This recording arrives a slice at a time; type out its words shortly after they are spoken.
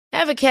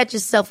Ever catch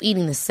yourself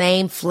eating the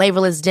same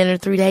flavorless dinner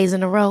 3 days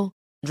in a row?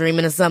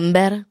 Dreaming of something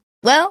better?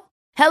 Well,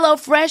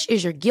 HelloFresh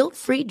is your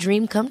guilt-free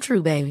dream come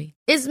true, baby.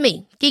 It's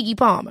me, Keke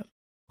Palmer.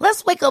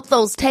 Let's wake up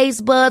those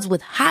taste buds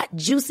with hot,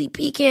 juicy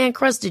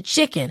pecan-crusted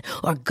chicken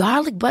or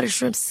garlic butter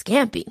shrimp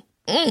scampi.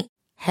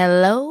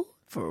 Hello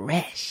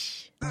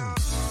Fresh.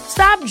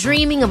 Stop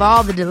dreaming of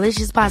all the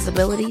delicious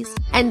possibilities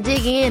and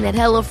dig in at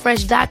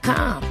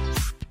HelloFresh.com.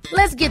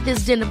 Let's get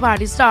this dinner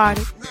party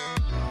started.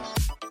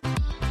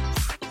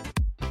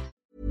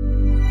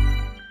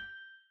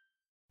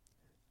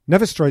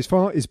 Never Strays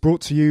Far is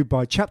brought to you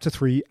by Chapter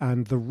 3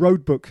 and the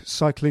Roadbook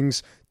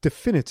Cycling's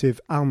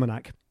definitive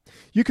almanac.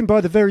 You can buy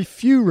the very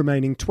few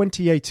remaining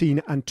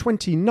 2018 and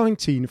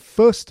 2019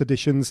 first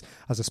editions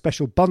as a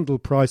special bundle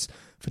price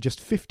for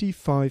just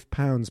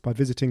 £55 by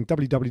visiting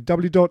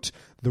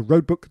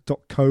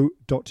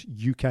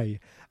www.theroadbook.co.uk.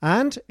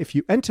 And if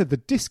you enter the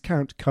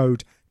discount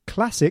code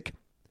CLASSIC,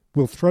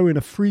 we'll throw in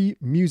a free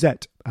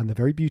musette, and they're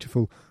very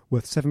beautiful,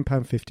 worth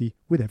 £7.50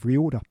 with every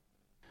order.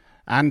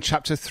 And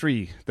Chapter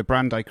 3, the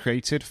brand I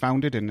created,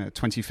 founded in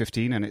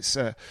 2015, and it's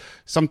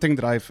something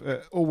that I've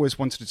always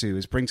wanted to do,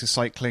 is bring to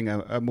cycling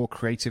a more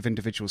creative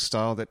individual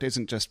style that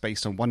isn't just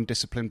based on one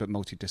discipline, but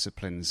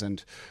multi-disciplines.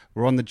 And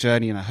we're on the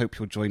journey, and I hope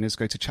you'll join us.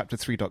 Go to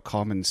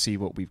chapter3.com and see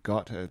what we've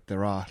got.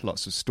 There are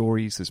lots of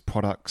stories, there's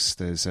products,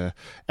 there's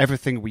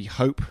everything we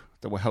hope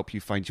that will help you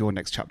find your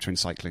next chapter in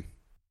cycling.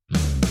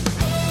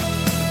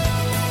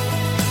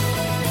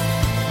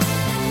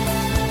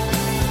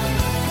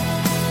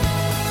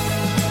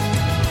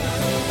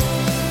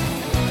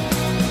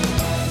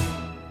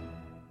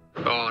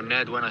 Oh,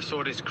 Ned, when I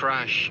saw this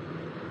crash,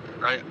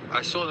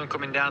 I saw them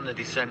coming down the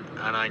descent,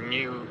 and I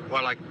knew,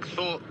 well, I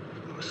thought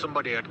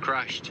somebody had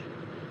crashed,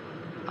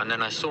 and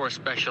then I saw a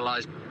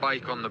Specialized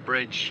bike on the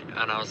bridge,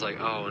 and I was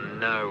like, oh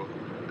no,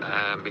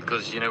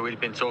 because, you know, we'd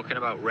been talking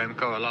about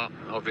Remco a lot,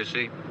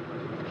 obviously,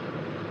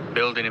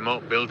 building him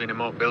up,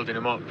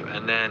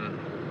 and then,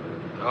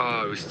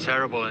 oh, it was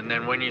terrible. And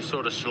then when you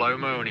saw the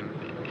slow-mo, and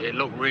it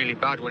looked really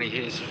bad when he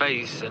hit his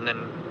face, and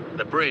then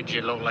the bridge,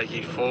 it looked like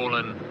he'd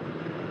fallen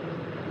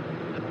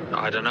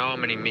I don't know how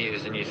many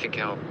meters, and you think,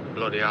 oh,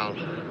 bloody hell.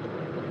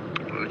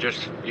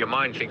 Just, your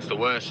mind thinks the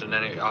worst, and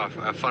then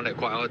I found it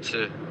quite hard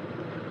to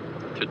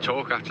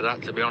talk after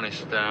that, to be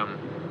honest.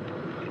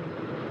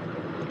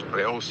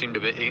 It all seemed a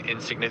bit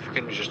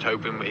insignificant, just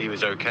hoping he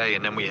was okay,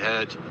 and then we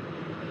heard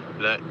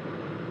that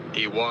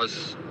he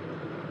was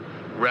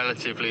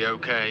relatively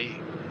okay.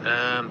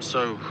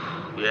 So,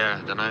 yeah,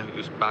 I don't know, it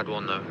was a bad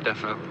one though,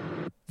 definitely.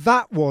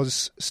 That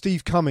was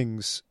Steve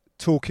Cummings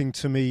talking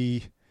to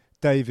me,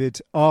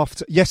 David,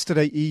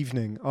 yesterday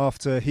evening,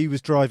 after he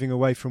was driving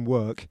away from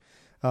work.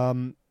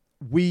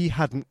 We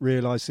hadn't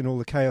realised in all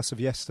the chaos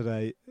of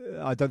yesterday,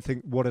 I don't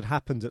think, what had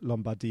happened at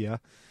Lombardia.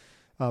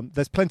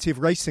 There's plenty of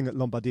racing at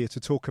Lombardia to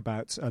talk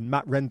about, and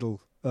Matt Rendell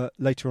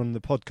later on in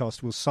the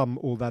podcast will sum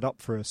all that up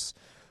for us.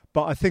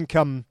 But I think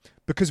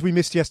because we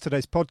missed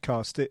yesterday's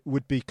podcast, it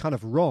would be kind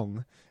of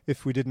wrong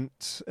if we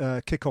didn't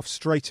kick off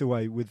straight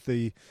away with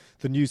the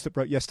news that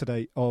broke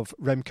yesterday of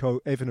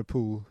Remco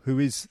Evenepoel, who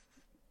is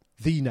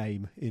the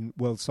name in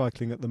world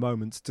cycling at the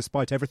moment,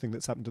 despite everything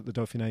that's happened at the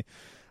Dauphiné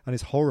and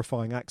his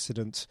horrifying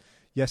accident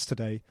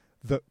yesterday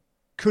that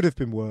could have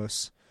been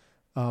worse,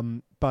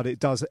 but it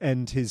does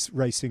end his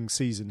racing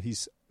season.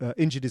 He's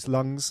injured his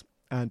lungs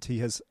and he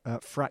has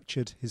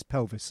fractured his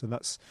pelvis, and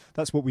that's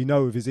what we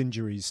know of his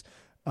injuries.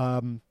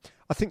 I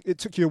think it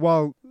took you a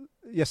while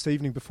yesterday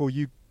evening before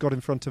you got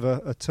in front of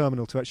a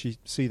terminal to actually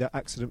see that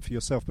accident for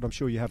yourself, but I'm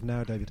sure you have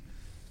now, David.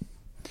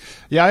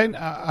 Yeah,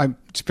 I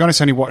to be honest,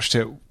 I only watched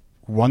it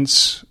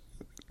once,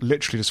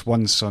 literally just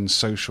once on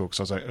social, because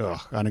I was like,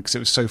 ugh, and because it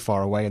was so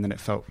far away, and then it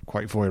felt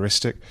quite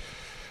voyeuristic.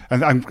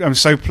 And I'm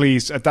so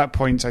pleased. At that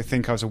point, I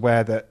think I was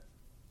aware that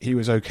he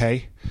was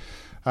okay.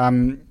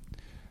 But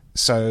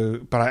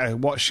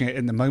watching it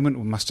in the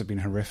moment must have been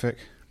horrific,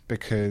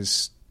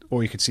 because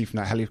all you could see from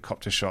that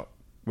helicopter shot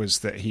was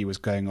that he was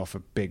going off a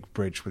big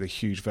bridge with a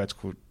huge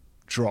vertical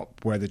drop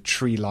where the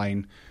tree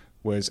line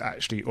was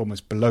actually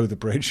almost below the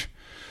bridge.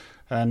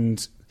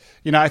 And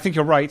you know, I think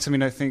you're right. I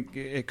mean, I think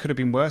it could have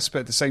been worse, but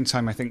at the same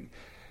time, I think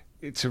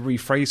to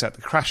rephrase that,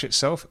 the crash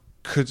itself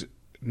could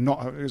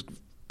not. It would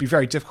be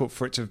very difficult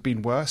for it to have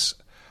been worse.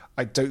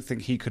 I don't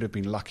think he could have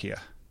been luckier,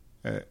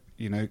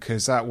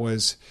 because that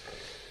was,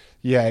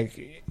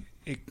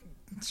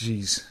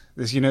 geez,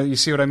 you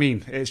see what I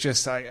mean? It's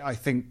just, I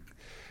think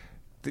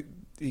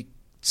he's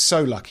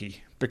so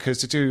lucky, because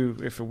to do,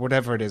 if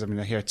whatever it is, I mean,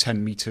 I hear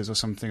 10 meters or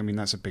something. I mean,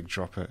 that's a big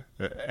drop at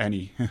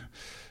any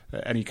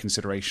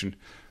consideration.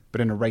 But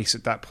in a race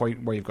at that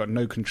point where you've got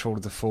no control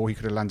of the fall, he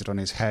could have landed on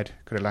his head,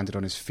 could have landed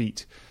on his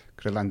feet,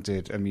 could have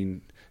landed... I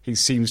mean, he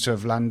seems to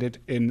have landed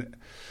in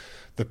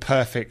the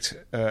perfect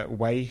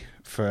way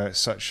for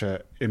such an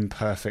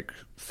imperfect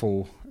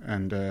fall.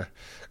 And,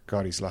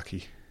 God, he's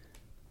lucky.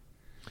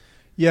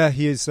 Yeah,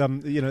 he is.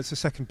 It's the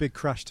second big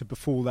crash to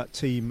befall that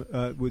team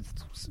with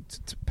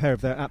a pair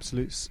of their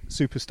absolute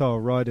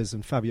superstar riders.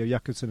 And Fabio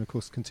Jakobsen, of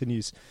course,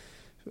 continues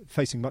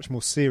facing much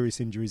more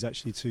serious injuries,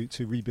 actually,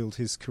 to rebuild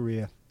his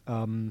career.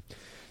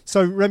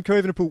 So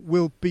Remco Evenepoel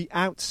will be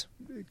out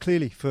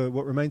clearly for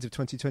what remains of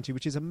 2020,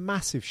 which is a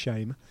massive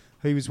shame.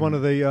 He was one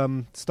of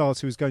the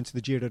stars who was going to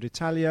the Giro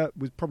d'Italia,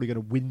 was probably going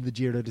to win the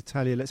Giro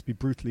d'Italia, let's be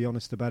brutally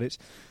honest about it.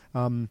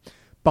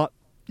 But,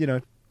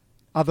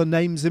 other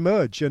names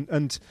emerge,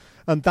 and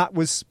that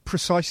was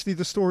precisely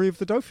the story of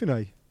the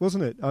Dauphiné,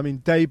 wasn't it? I mean,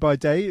 day by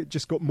day, it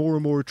just got more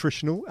and more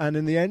attritional, and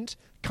in the end,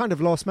 kind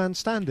of last man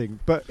standing,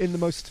 but in the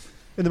most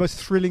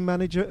thrilling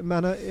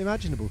manner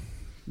imaginable.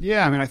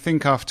 Yeah, I mean, I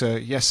think after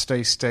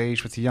yesterday's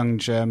stage with the young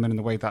German and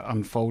the way that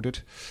unfolded,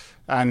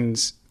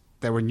 and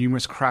there were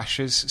numerous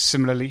crashes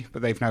similarly,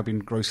 but they've now been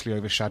grossly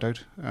overshadowed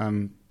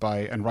and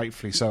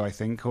rightfully so, I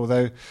think.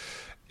 Although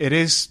it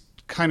is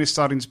kind of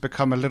starting to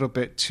become a little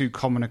bit too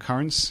common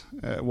occurrence,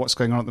 what's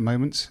going on at the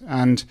moment.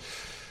 And,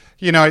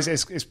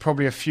 it's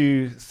probably a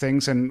few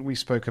things, and we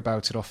spoke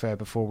about it off air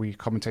before we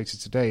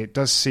commentated today. It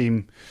does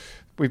seem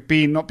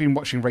we've not been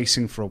watching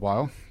racing for a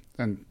while,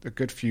 and a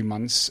good few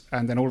months,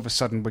 and then all of a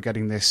sudden we're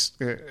getting this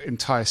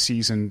entire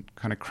season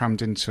kind of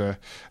crammed into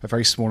a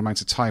very small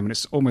amount of time, and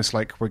it's almost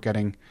like we're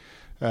getting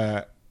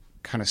kind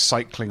of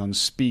cycling on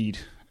speed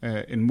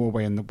in more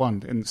way in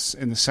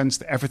the sense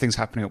that everything's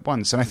happening at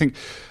once. And I think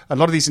a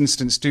lot of these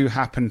incidents do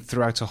happen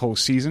throughout a whole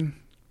season,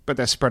 but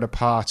they're spread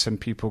apart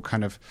and people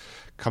kind of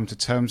come to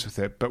terms with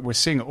it. But we're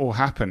seeing it all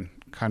happen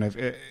kind of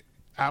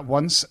at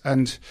once,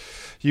 and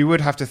you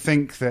would have to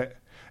think that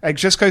it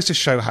just goes to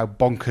show how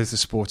bonkers the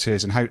sport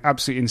is and how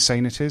absolutely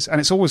insane it is. And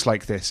it's always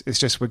like this. It's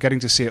just we're getting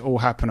to see it all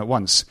happen at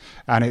once.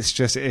 And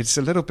it's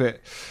a little bit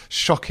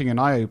shocking and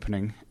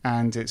eye-opening,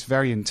 and it's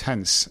very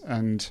intense.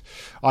 And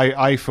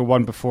I for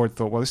one, before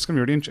thought, well, this is going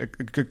to be really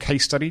a good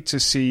case study to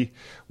see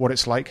what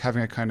it's like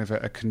having a kind of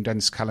a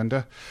condensed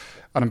calendar.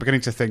 And I'm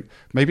beginning to think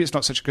maybe it's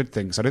not such a good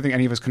thing, because I don't think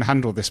any of us can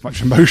handle this much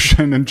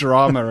emotion and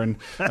drama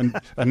and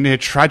near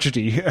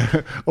tragedy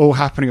all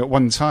happening at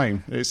one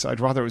time. I'd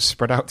rather it was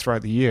spread out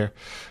throughout the year.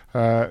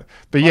 But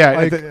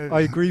yeah,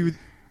 I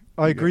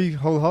agree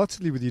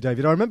wholeheartedly with you,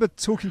 David. I remember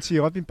talking to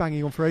you. I've been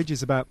banging on for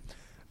ages about,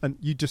 and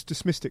you just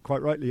dismissed it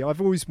quite rightly. I've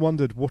always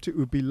wondered what it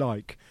would be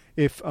like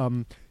if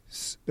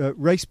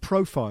race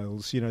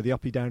profiles, the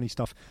uppy downy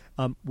stuff,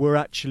 were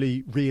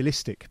actually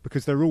realistic,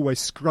 because they're always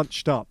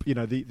scrunched up.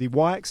 The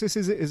y-axis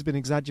has been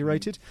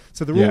exaggerated,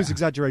 so they're always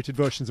exaggerated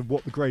versions of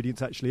what the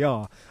gradients actually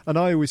are. And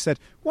I always said,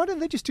 why don't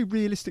they just do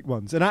realistic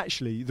ones? And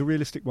actually, the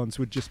realistic ones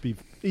would just be,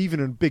 even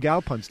in big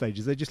alpine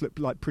stages, they just look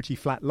like pretty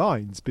flat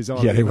lines,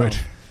 bizarrely. Yeah, they would.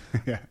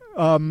 Yeah.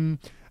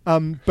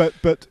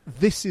 But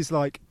this is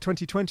like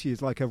 2020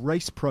 is like a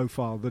race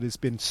profile that has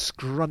been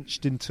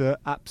scrunched into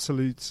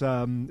absolute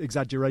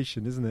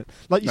exaggeration, isn't it?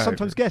 Like you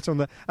sometimes get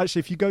on actually,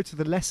 if you go to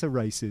the lesser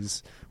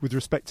races with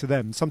respect to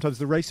them, sometimes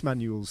the race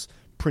manuals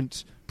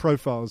print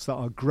profiles that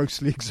are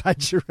grossly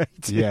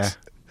exaggerated. Yeah,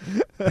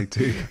 they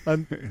do.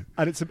 and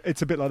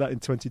it's a bit like that in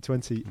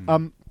 2020.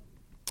 And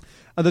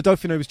the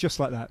Dauphiné was just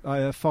like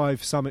that.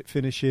 5 summit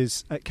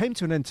finishes. It came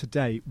to an end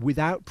today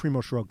without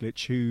Primož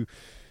Roglič, who...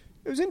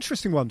 It was an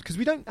interesting one, because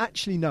we don't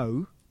actually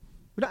know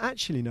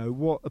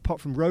what,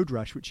 apart from road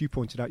rash, which you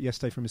pointed out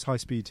yesterday from his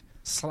high-speed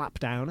slap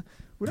down,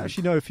 we don't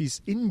actually know if he's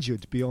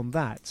injured beyond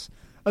that.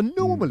 And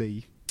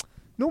normally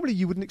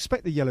you wouldn't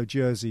expect the yellow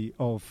jersey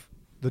of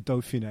the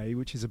Dauphiné,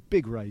 which is a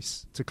big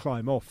race, to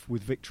climb off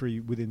with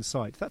victory within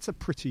sight. That's a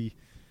pretty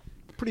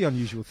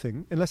unusual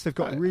thing, unless they've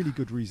got a really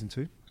good reason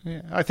to.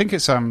 Yeah, I think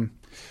it's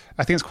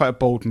quite a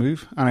bold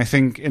move, and I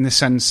think in the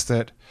sense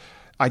that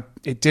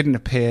it didn't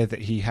appear that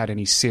he had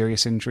any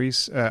serious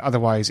injuries.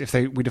 Otherwise,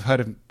 we'd have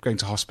heard of him going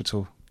to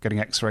hospital, getting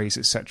X-rays,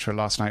 etc.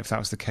 last night if that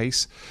was the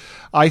case.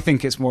 I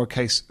think it's more a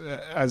case,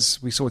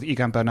 as we saw with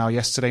Egan Bernal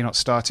yesterday, not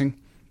starting,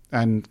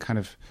 and kind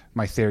of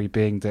my theory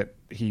being that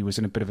he was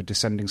in a bit of a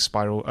descending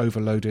spiral,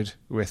 overloaded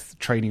with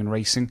training and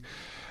racing,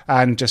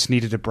 and just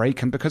needed a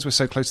break. And because we're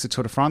so close to the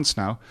Tour de France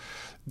now,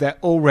 they're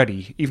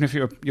already, even if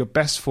you're your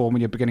best form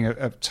and you're beginning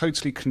a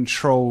totally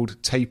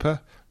controlled taper,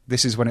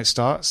 this is when it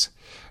starts.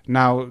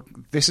 Now,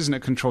 this isn't a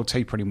controlled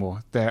taper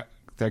anymore. They're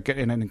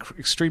getting an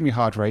extremely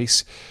hard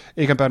race.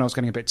 Egan Bernal's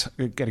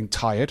getting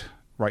tired,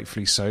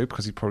 rightfully so,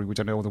 because we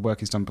don't know all the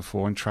work he's done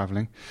before and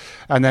travelling.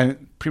 And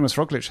then Primož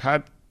Roglič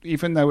had,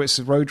 even though it's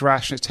a road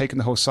rash and it's taken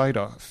the whole side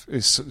off,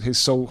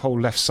 his whole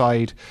left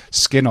side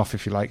skin off,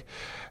 if you like,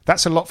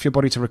 that's a lot for your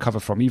body to recover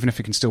from, even if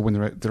he can still win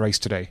the race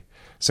today.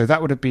 So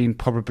that would have been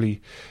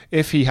probably,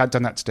 if he had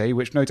done that today,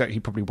 which no doubt he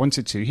probably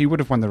wanted to, he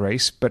would have won the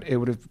race, but it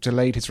would have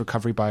delayed his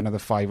recovery by another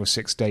 5 or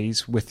 6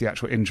 days with the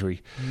actual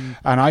injury.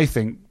 And I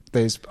think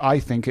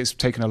it's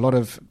taken a lot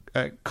of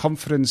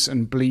confidence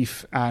and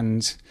belief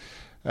and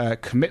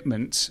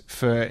commitment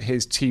for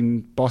his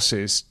team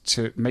bosses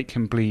to make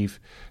him believe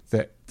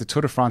that the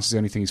Tour de France is the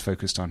only thing he's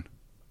focused on.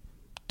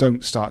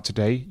 Don't start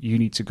today. You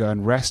need to go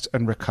and rest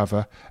and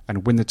recover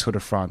and win the Tour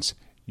de France.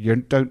 You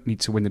don't need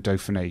to win the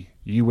Dauphiné.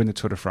 You win the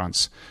Tour de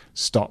France.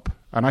 Stop.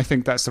 And I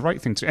think that's the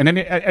right thing to do. And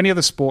any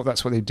other sport,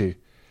 that's what they do.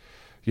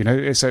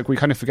 It's like we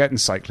kind of forget in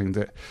cycling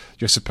that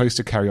you're supposed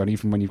to carry on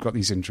even when you've got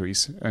these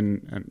injuries.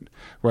 And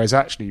whereas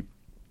actually,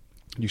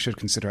 you should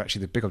consider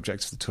actually the big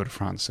objective of the Tour de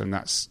France, and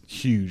that's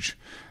huge.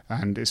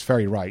 And it's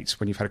very right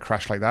when you've had a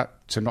crash like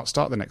that to not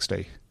start the next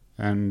day.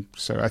 And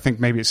so I think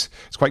maybe it's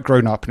quite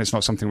grown up, and it's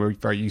not something we're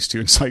very used to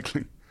in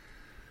cycling.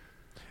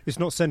 It's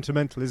not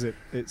sentimental, is it?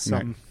 It's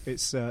No.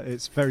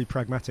 It's very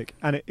pragmatic,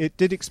 and it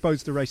did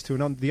expose the race to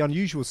the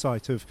unusual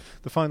sight of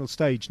the final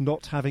stage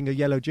not having a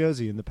yellow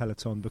jersey in the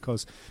peloton,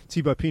 because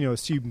Thibaut Pinot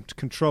assumed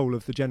control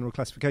of the general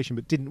classification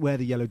but didn't wear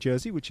the yellow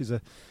jersey, which is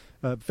a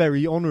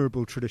very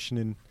honourable tradition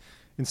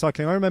in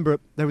cycling. I remember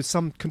there was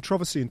some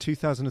controversy in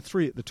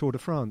 2003 at the Tour de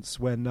France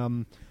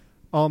when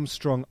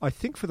Armstrong, I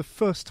think for the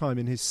first time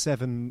in his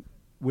 7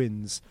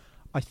 wins,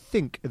 I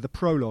think at the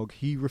prologue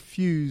he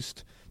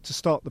refused to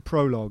start the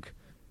prologue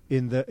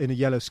in a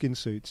yellow skin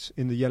suit,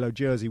 in the yellow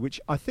jersey, which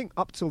I think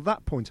up till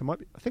that point,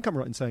 I think I'm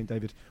right in saying,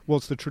 David,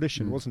 was the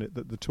tradition, wasn't it,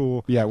 that the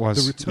Tour, Yeah, it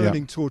was. the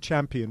returning Tour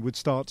champion would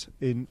start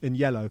in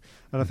yellow.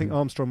 And I think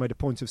Armstrong made a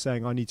point of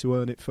saying, I need to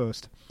earn it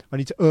first. I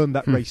need to earn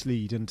that race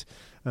lead, and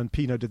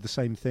Pinot did the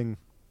same thing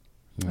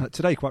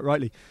today, quite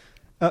rightly.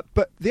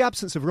 But the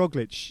absence of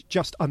Roglic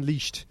just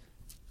unleashed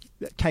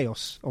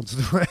chaos onto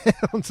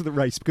the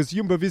race, because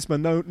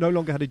Jumbo-Visma no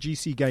longer had a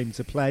GC game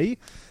to play,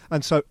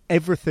 and so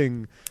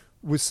everything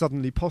was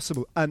suddenly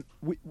possible. And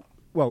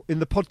in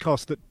the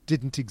podcast that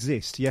didn't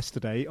exist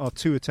yesterday, our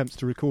 2 attempts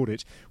to record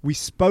it, we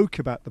spoke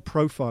about the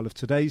profile of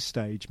today's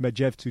stage,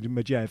 Medvedev to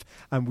Medvedev,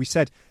 and we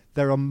said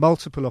there are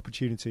multiple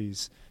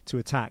opportunities to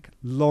attack,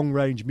 long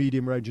range,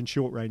 medium range and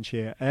short range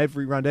here,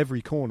 around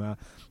every corner.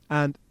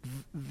 And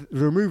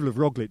the removal of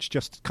Roglic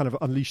just kind of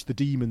unleashed the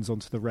demons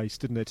onto the race,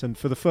 didn't it? And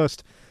for the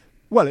first,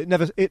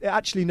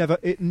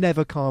 it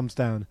never calms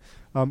down,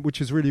 which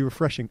is really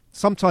refreshing.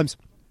 Sometimes,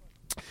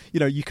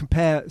 you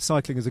compare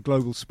cycling as a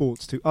global sport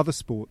to other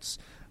sports,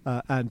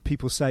 and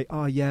people say,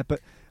 but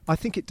I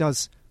think it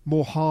does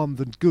more harm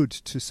than good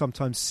to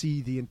sometimes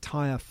see the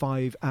entire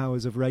 5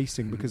 hours of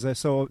racing, because there's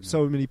so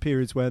many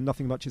periods where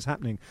nothing much is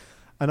happening.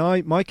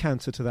 And my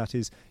counter to that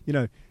is,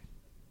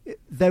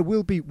 there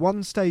will be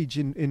one stage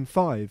in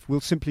 5 will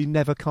simply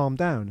never calm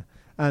down.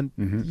 And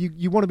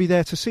you want to be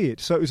there to see it.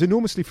 So it was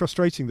enormously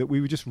frustrating that we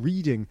were just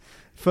reading,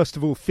 first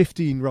of all,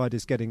 15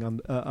 riders getting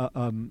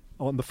on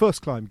the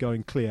first climb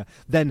going clear.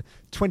 Then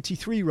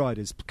 23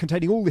 riders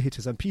containing all the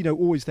hitters, and Pinot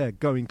always there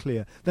going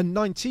clear. Then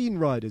 19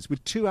 riders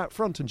with 2 out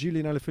front, and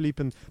Julian Alaphilippe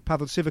and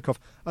Pavel Sivakov.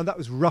 And that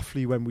was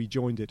roughly when we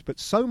joined it. But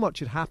so much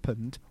had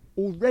happened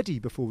already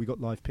before we got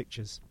live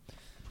pictures.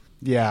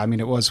 Yeah, I mean,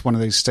 it was one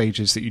of those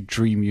stages that you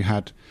dream you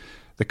had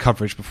the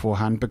coverage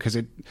beforehand, because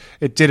it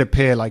did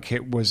appear like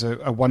it was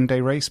a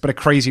one-day race, but a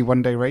crazy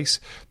one-day race,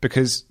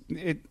 because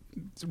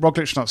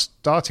Roglic not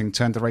starting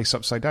turned the race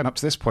upside down. Up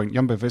to this point,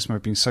 Jumbo-Visma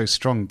have been so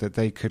strong that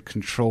they could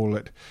control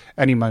at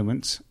any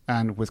moment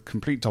and with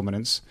complete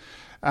dominance.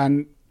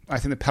 And I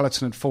think the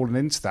peloton had fallen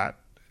into that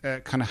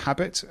kind of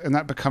habit, and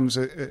that becomes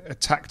a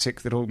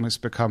tactic that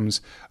almost becomes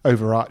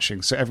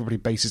overarching. So everybody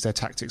bases their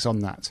tactics on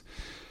that.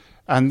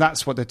 And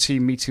that's what the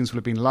team meetings would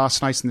have been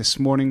last night and this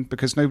morning,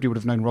 because nobody would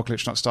have known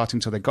Roglic not starting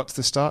until they got to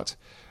the start.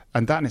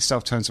 And that in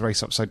itself turns the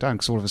race upside down,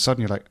 because all of a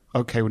sudden you're like,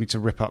 okay, we need to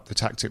rip up the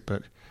tactic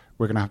book.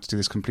 We're going to have to do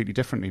this completely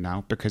differently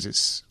now, because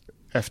it's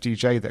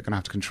FDJ that are going to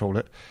have to control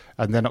it,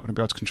 and they're not going to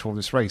be able to control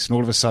this race. And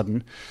all of a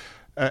sudden,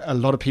 a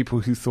lot of people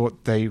who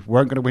thought they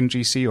weren't going to win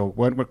GC or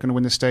weren't going to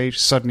win the stage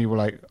suddenly were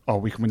like, oh,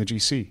 we can win the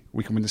GC,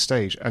 we can win the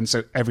stage. And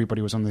so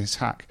everybody was on the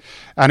attack.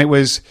 And it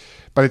was,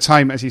 by the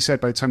time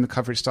the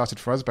coverage started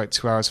for us, about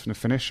 2 hours from the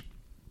finish,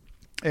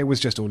 it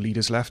was just all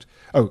leaders left.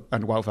 Oh,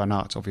 and Wout van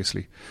Aert,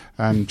 obviously,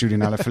 and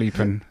Julian Alaphilippe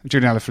and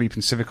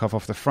Sivakov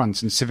off the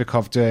front, and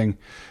Sivakov doing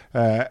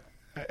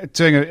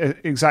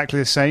exactly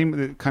the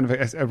same, kind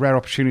of a rare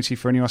opportunity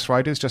for Ineos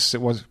riders, just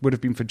as it would have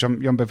been for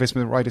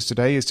Jumbo-Visma riders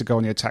today, is to go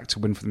on the attack to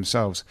win for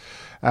themselves.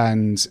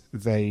 And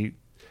they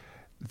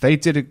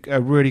did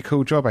a really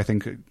cool job, I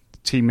think,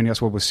 Team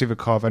Ineos with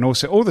Sivakov, and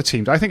also all the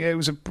teams. I think it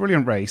was a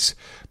brilliant race,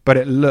 but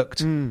it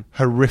looked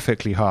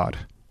horrifically hard.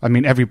 I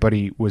mean,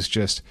 everybody was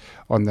just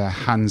on their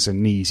hands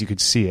and knees. You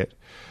could see it.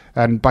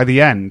 And by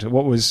the end,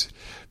 what was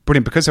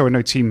brilliant, because there were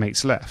no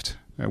teammates left,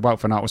 Wout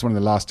van Aert was one of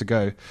the last to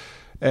go,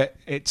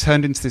 it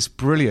turned into this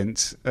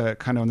brilliant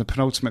kind of on the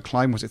penultimate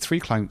climb, was it 3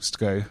 climbs to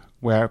go,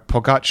 where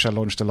Pogacar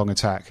launched a long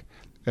attack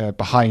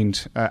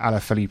behind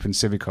Alaphilippe and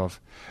Sivakov,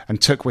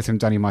 and took with him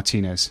Dani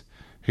Martinez,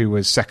 who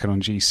was second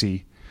on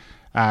GC.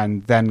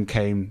 And then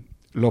came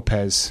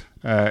Lopez,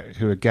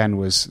 who again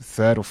was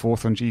 3rd or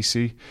 4th on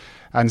GC.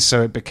 And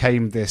so it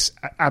became this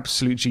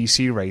absolute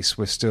GC race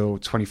with still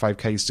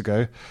 25Ks to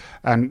go.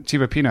 And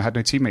Thibaut Pinot had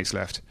no teammates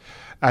left.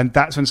 And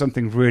that's when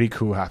something really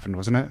cool happened,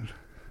 wasn't it?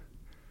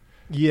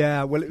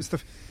 Yeah, well, it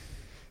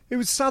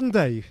was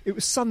Sunday. It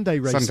was Sunday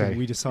racing.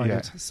 We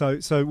decided. Yeah.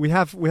 So we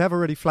have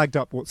already flagged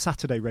up what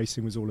Saturday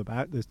racing was all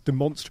about.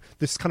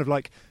 This kind of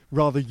like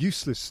rather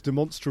useless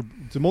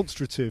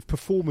demonstrative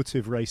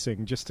performative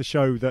racing, just to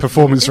show that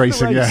performance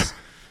racing. Race,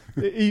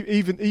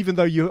 even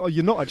though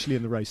you're not actually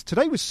in the race.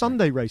 Today was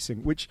Sunday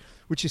racing, which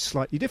is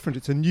slightly different.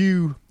 It's a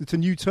new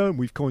term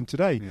we've coined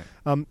today,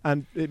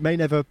 and it may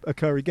never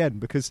occur again,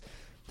 because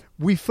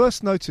we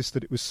first noticed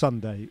that it was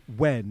Sunday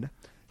when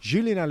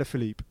Julien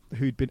Alaphilippe,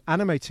 who'd been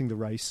animating the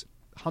race,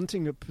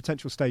 hunting a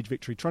potential stage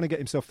victory, trying to get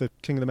himself the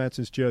King of the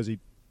Mountains jersey,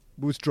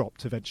 was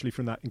dropped eventually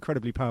from that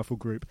incredibly powerful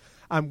group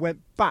and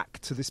went back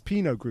to this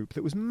Pinot group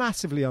that was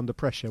massively under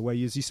pressure, where,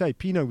 as you say,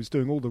 Pinot was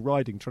doing all the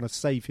riding, trying to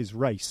save his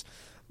race,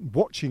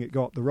 watching it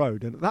go up the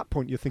road. And at that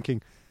point, you're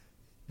thinking,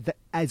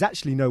 there's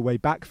actually no way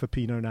back for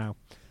Pinot now.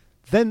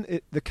 Then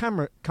the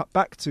camera cut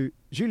back to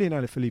Julien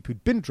Alaphilippe,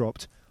 who'd been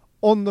dropped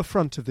on the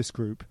front of this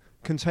group,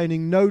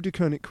 containing no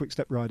Deceuninck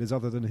Quick-Step riders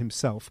other than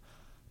himself,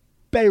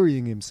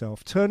 burying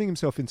himself, turning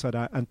himself inside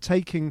out and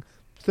taking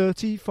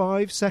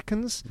 35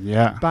 seconds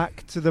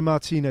back to the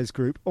Martinez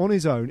group on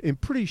his own in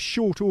pretty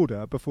short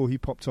order before he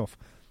popped off.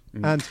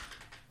 And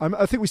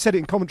I think we said it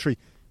in commentary.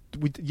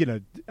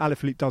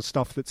 Alaphilippe does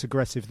stuff that's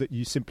aggressive that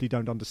you simply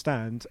don't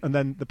understand. And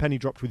then the penny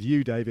dropped with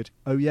you, David.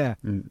 Oh, yeah,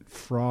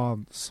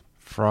 France.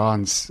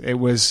 It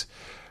was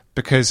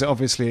because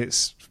obviously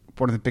it's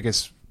one of the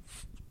biggest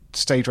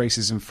stage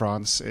races in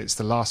France. It's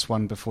the last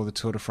one before the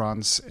Tour de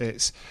France.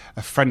 It's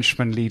a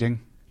Frenchman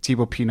leading,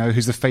 Thibaut Pinot,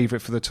 who's the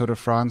favourite for the Tour de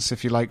France,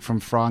 if you like, from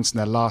France, and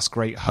their last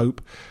great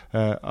hope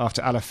after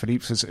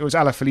Alaphilippe. It was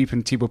Alaphilippe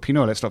and Thibaut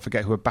Pinot, let's not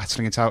forget, who were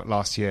battling it out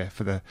last year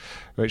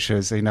which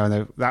was,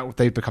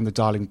 they've become the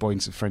darling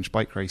points of French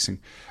bike racing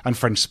and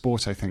French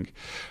sport, I think.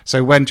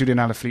 So when Julien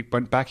Alaphilippe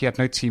went back, he had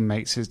no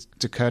teammates. His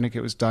Deceuninck,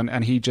 it was done,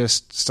 and he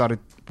just started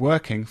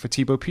working for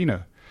Thibaut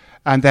Pinot.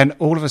 And then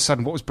all of a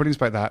sudden, what was brilliant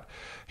about that,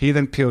 he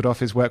then peeled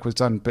off, his work was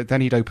done, but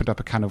then he'd opened up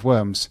a can of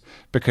worms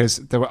because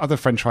there were other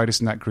French riders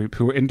in that group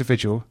who were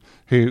individual,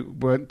 who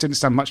didn't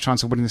stand much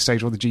chance of winning the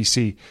stage or the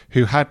GC,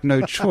 who had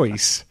no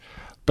choice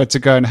but to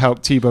go and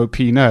help Thibaut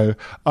Pinot.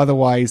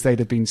 Otherwise, they'd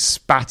have been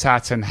spat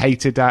at and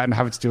hated at and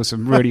having to do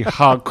some really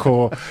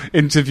hardcore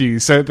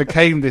interviews. So it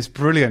became this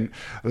brilliant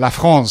La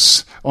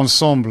France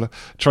ensemble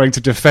trying to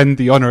defend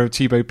the honour of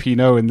Thibaut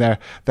Pinot in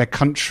their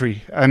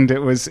country. And it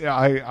was,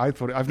 I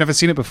thought, I've never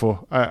seen it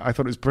before. I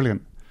thought it was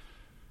brilliant.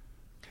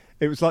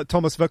 It was like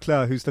Thomas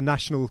Voeckler, who's the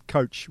national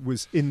coach,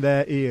 was in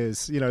their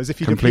ears, as if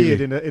he'd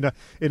Completely. appeared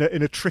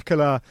in a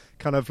tricolor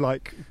kind of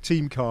like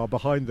team car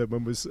behind them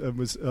and was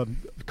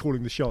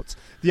calling the shots.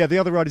 Yeah, the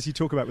other riders you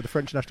talk about were the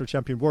French national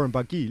champion Warren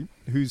Barguil,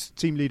 whose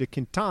team leader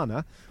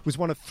Quintana was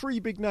one of three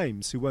big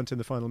names who weren't in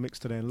the final mix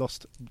today and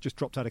just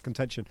dropped out of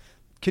contention.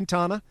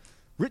 Quintana,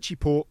 Richie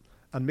Porte,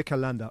 and Mikel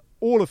Landa,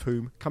 all of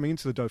whom coming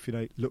into the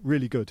Dauphiné looked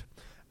really good,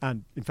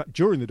 and in fact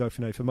during the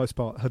Dauphiné for the most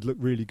part had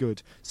looked really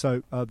good.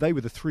 So they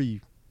were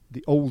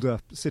the older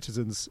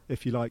citizens,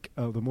 if you like,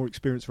 the more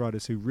experienced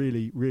riders who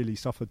really, really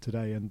suffered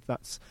today, and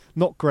that's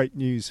not great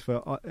news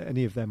for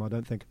any of them, I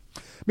don't think.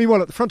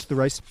 Meanwhile, at the front of the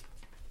race,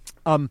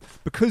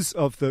 because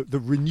of the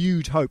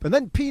renewed hope, and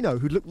then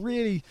Pinot, who looked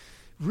really,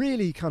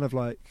 really kind of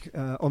like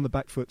on the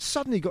back foot,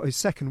 suddenly got his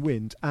second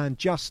wind and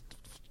just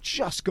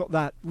got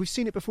that. We've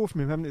seen it before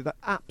from him, haven't we? That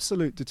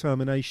absolute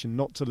determination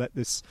not to let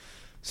this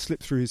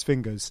slip through his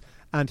fingers,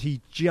 and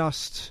he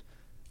just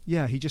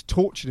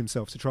tortured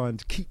himself to try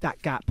and keep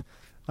that gap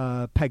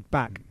pegged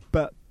back.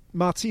 But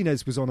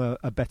Martinez was on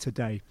a better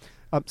day.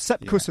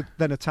 Sepp Kuss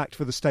then attacked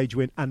for the stage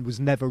win and was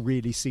never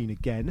really seen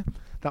again.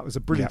 That was a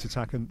brilliant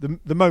attack, and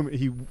the moment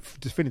he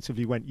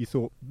definitively went, you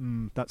thought,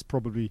 that's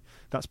probably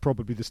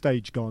the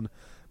stage gone.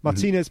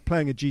 Martinez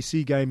playing a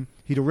GC game.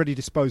 He'd already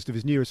disposed of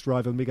his nearest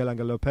rival, Miguel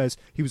Angel Lopez.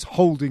 He was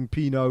holding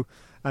Pinot,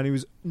 and he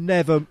was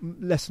never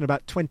less than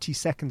about 20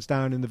 seconds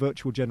down in the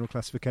virtual general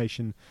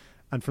classification.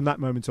 And from that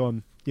moment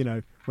on,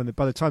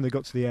 by the time they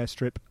got to the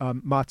airstrip,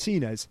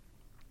 Martinez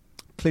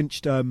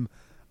clinched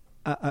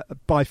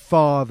by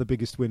far the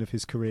biggest win of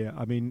his career.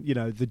 I mean,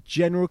 the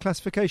general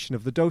classification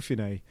of the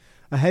Dauphiné,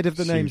 ahead of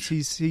the names,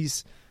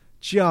 he's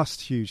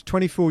just huge.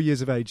 24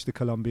 years of age, the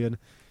Colombian.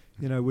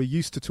 We're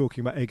used to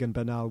talking about Egan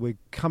Bernal. We're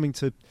coming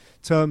to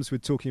terms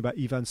with talking about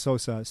Ivan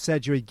Sosa.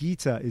 Sergio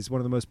Higuita is one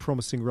of the most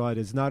promising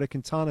riders. Nairo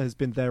Quintana has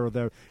been there or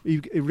there.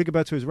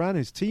 Rigoberto Urán,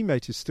 his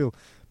teammate, is still...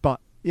 But,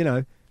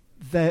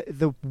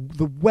 the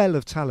well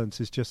of talent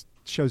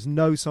shows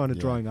no sign of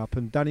drying up,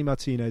 and Dani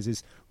Martinez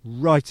is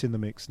right in the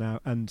mix now,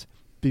 and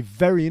be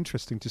very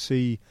interesting to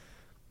see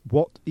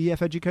what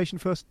EF Education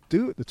First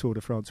do at the Tour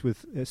de France,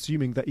 with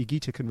assuming that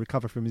Higuita can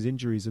recover from his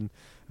injuries and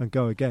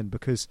go again,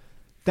 because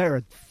they're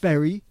a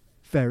very,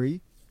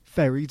 very,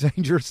 very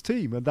dangerous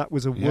team, and that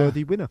was a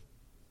worthy winner.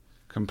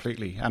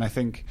 Completely. And I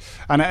think,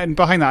 and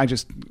behind that, I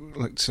just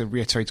like to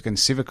reiterate again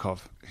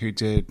Sivakov, who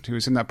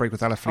was in that break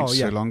with Alaphilippe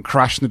so long,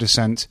 crashed in the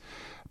descent,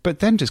 but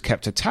then just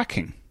kept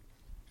attacking.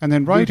 And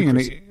then riding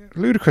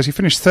ludicrous. He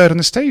finished third on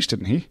the stage,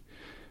 didn't he?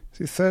 Is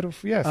he third or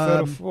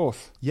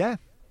fourth? Yeah.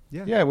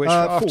 Which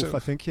fourth, I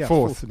think. Yeah,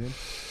 fourth in the end.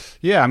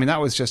 Yeah, I mean,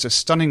 that was just a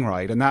stunning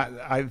ride, and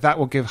that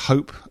will give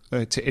hope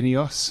to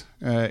Ineos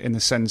in the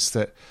sense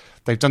that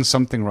they've done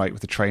something right with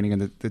the training,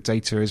 and the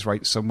data is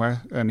right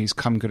somewhere, and he's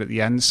come good at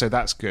the end, so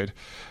that's good.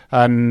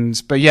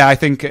 But yeah, I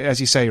think, as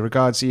you say,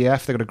 regards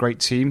EF, they've got a great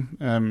team,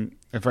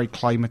 a very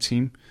climate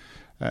team,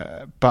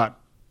 but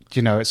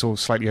it's all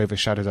slightly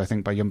overshadowed, I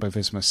think, by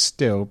Jumbo-Visma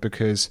still,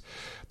 because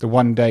the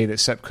one day that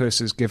Sepp Kuss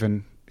has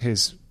given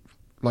his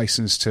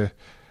license to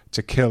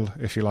kill,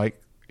 if you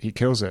like, he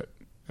kills it.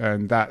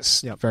 And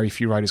that's very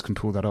few riders can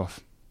pull that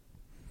off.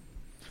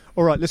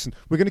 All right, listen,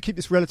 we're going to keep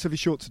this relatively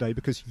short today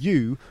because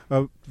you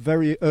are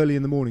very early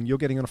in the morning. You're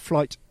getting on a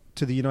flight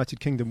to the United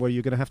Kingdom where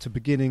you're going to have to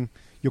begin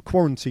your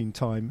quarantine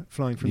time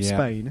flying from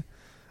Spain.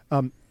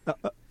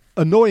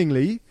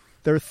 Annoyingly,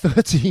 there are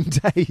 13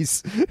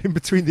 days in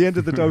between the end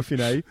of the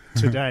Dauphiné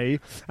today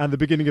and the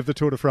beginning of the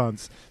Tour de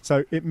France.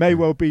 So it may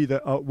well be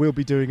that we'll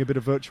be doing a bit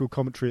of virtual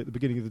commentary at the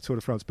beginning of the Tour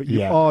de France, but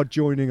you are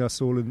joining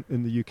us all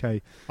in the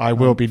UK. I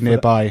will be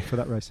nearby. For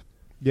that race.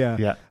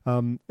 Yeah.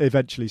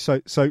 Eventually.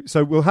 So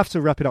we'll have to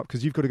wrap it up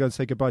because you've got to go and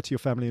say goodbye to your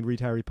family and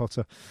read Harry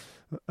Potter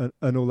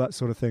and all that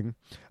sort of thing.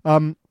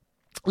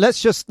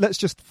 Let's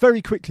just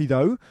very quickly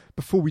though,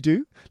 before we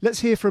do, let's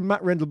hear from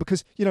Matt Rendle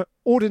because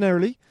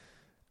ordinarily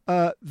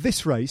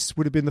this race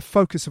would have been the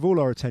focus of all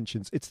our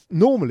attentions. It's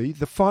normally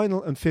the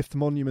final and fifth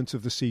monument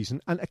of the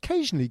season and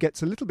occasionally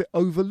gets a little bit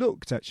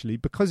overlooked actually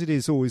because it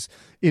is always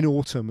in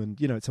autumn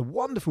and it's a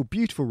wonderful,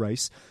 beautiful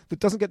race that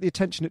doesn't get the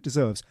attention it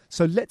deserves.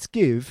 So let's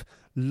give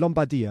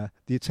Lombardia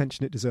the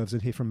attention it deserves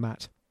and hear from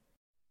Matt.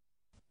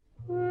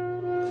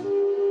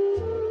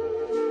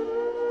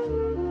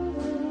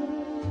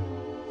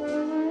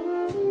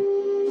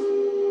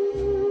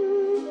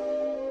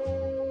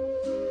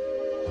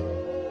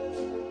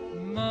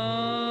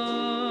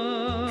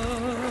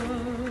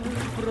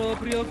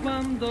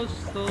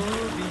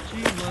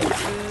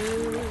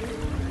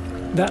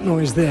 That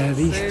noise there,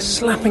 the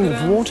slapping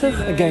of water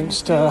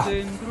against,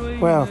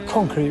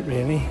 concrete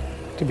really,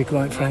 to be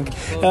quite frank,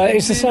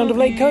 is the sound of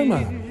Lake Como.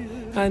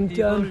 And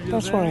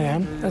that's where I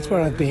am, that's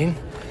where I've been.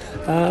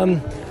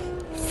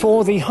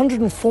 For the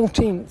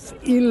 114th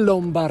Il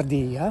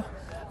Lombardia,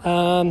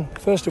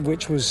 first of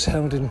which was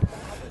held in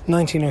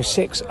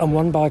 1906 and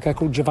won by a guy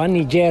called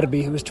Giovanni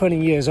Gerbi, who was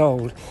 20 years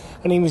old.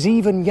 And he was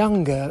even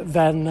younger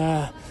than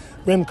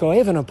Remco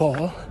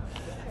Evenepoel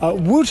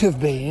would have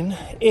been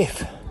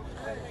if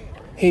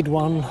he'd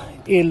won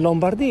Il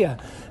Lombardia.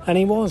 And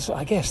he was,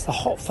 I guess, the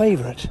hot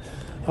favourite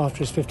after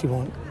his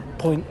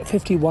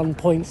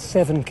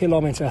 51.7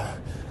 kilometre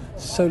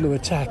solo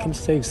attack in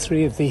stage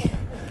 3 of the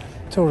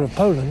Tour of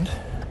Poland.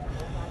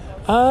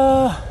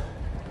 And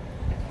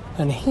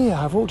here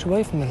I've walked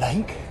away from the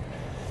lake,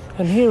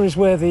 and here is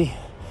where the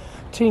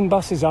team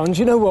buses are. And do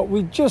you know what?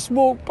 We just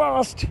walked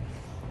past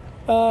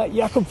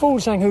Jakob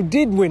Fuglsang, who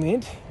did win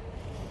it,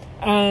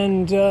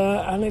 and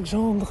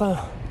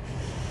Alexandra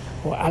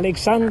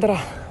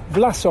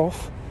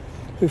Vlasov,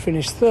 who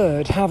finished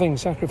third, having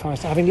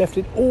left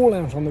it all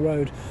out on the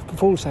road for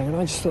Fuglsang. And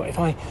I just thought if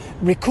I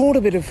record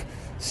a bit of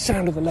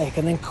sound of the lake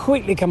and then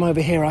quickly come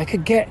over here, I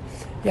could get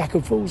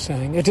Jakob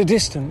Fuglsang at a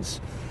distance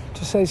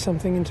to say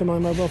something into my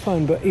mobile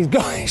phone. But he's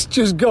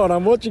just gone.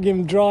 I'm watching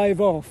him drive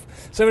off.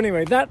 So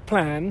anyway, that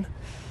plan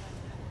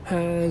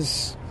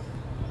has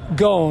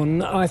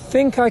gone, I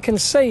think I can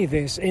say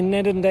this in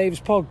Ned and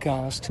Dave's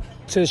podcast,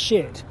 to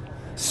shit.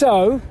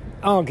 So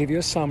I'll give you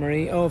a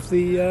summary of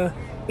the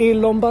Il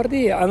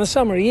Lombardia, and the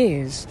summary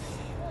is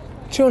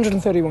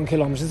 231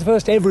 kilometres, the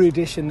first ever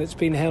edition that's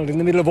been held in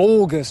the middle of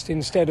August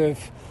instead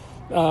of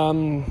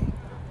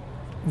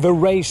the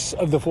race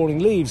of the falling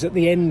leaves at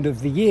the end of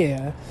the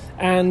year,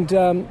 and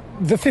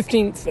the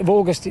 15th of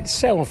August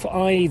itself,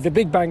 i.e. the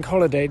big bank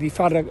holiday, the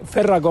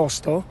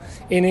Ferragosto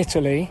in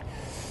Italy,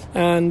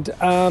 and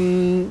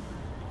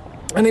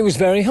it was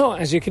very hot,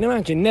 as you can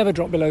imagine, never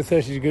dropped below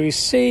 30 degrees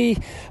C.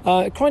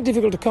 Quite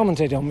difficult to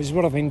commentate on, which is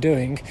what I've been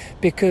doing,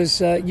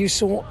 because you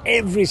saw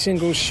every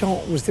single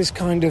shot was this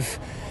kind of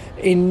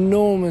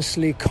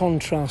enormously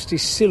contrasty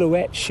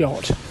silhouette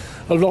shot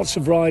of lots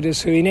of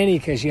riders who, in any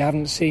case, you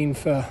haven't seen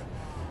for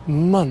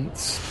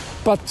months.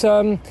 But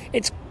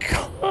it's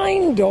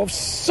kind of,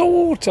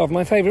 sort of,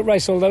 my favourite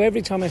race, although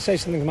every time I say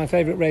something is my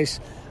favourite race,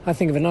 I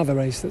think of another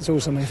race that's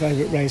also my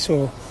favourite race,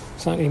 or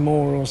slightly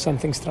more, or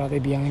something Strade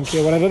Bianche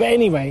or whatever. But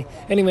anyway,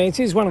 it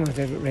is one of my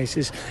favourite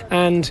races,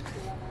 and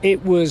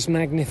it was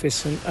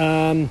magnificent.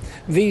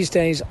 These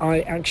days I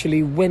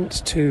actually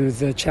went to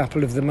the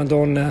chapel of the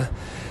Madonna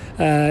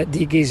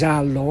di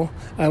Ghisallo,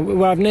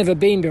 where I've never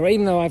been before,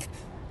 even though I've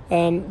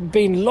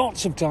been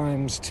lots of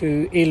times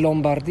to Il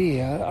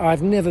Lombardia.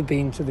 I've never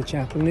been to the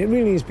chapel, and it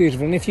really is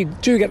beautiful. And if you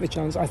do get the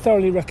chance, I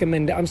thoroughly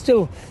recommend it. I'm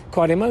still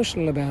quite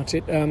emotional about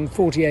it.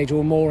 48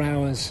 or more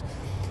hours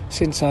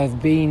since I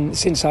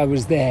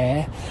was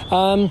there,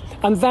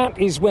 and that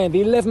is where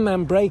the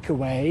 11-man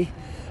breakaway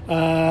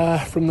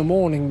from the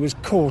morning was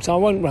caught. I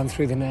won't run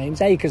through the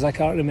names, A, because I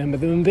can't remember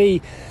them, and B,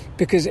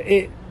 because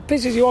it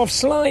pisses you off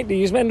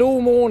slightly. You spend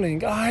all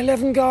morning,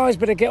 11 guys,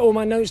 better get all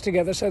my notes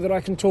together so that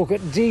I can talk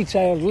at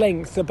detailed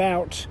length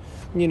about,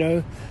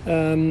 Emmanuel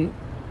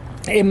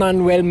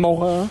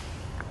Morin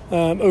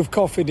of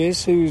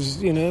Cofidis, who's,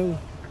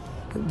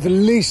 the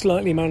least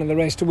likely man in the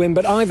race to win.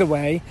 But either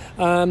way,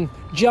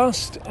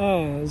 just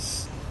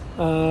as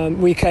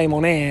we came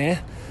on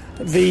air,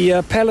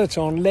 the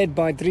peloton led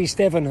by Dries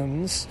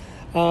Stevenens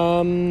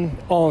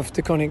of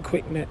Taconic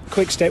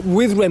Quickstep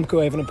with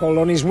Remco Evenepoel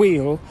on his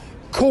wheel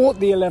caught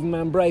the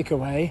 11-man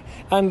breakaway,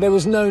 and there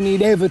was no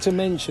need ever to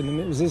mention them.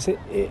 It was as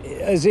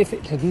if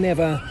it had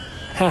never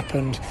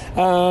happened.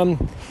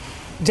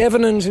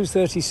 Devenant, who's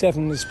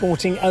 37, is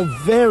sporting a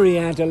very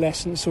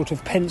adolescent sort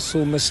of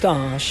pencil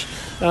moustache,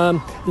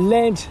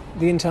 led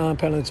the entire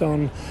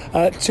peloton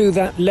to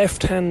that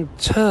left-hand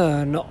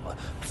turn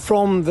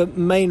from the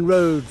main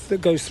road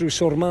that goes through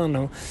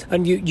Sormano,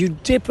 and you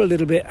dip a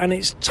little bit, and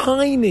it's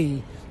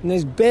tiny, and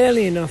there's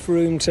barely enough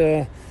room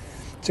to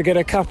get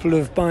a couple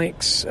of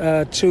bikes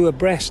two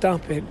abreast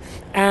up it.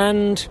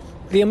 And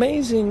the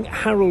amazing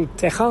Harold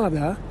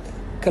Tejada,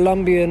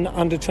 Colombian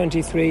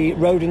under-23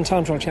 road and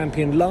time trial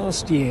champion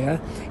last year,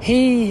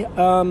 he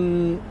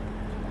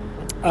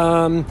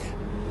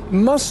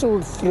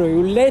muscled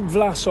through, led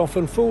Vlasov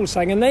and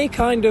Fuglsang, and they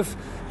kind of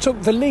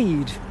took the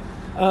lead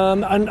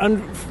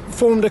and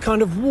formed a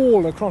kind of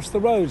wall across the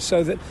road,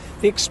 so that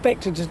the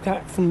expected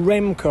attack from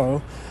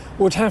Remco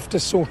would have to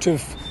sort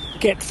of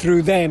get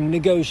through them,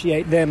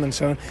 negotiate them and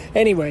so on.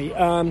 Anyway,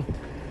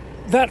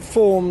 that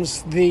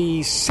forms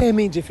the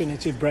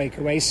semi-definitive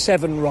breakaway,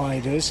 7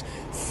 riders,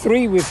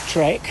 3 with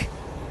Trek.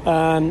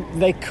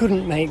 They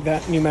couldn't make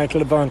that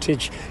numerical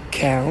advantage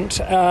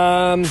count.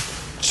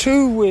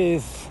 2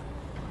 with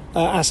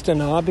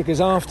Astana,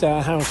 because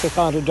after Harold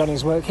Tejada had done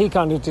his work, he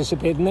kind of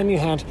disappeared. And then you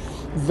had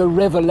the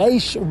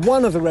revelation,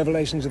 one of the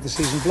revelations of the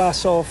season,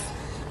 Vlasov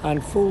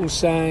and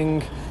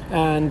Fuglsang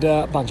and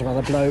a bunch of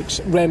other blokes,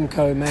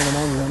 Remco main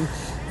among them.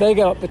 They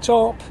go up the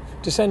top,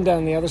 descend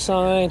down the other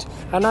side,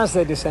 and as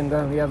they descend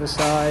down the other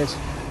side,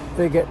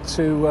 they get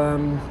to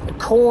a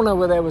corner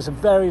where there was a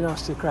very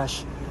nasty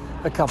crash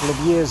a couple of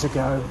years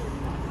ago,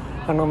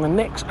 and on the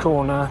next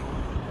corner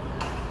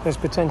there's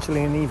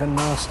potentially an even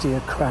nastier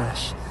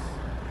crash.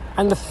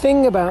 And the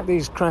thing about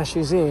these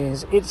crashes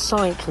is, it's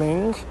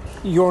cycling,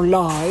 you're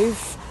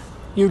live,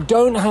 you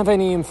don't have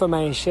any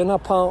information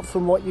apart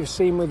from what you've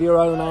seen with your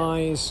own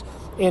eyes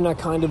in a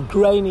kind of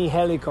grainy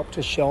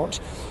helicopter shot.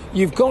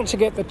 You've got to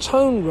get the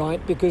tone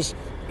right, because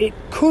it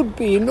could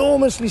be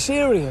enormously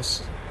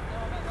serious.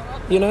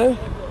 You know,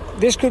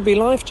 this could be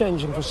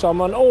life-changing for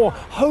someone, or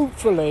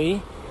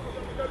hopefully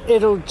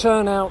it'll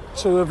turn out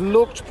to have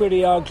looked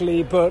pretty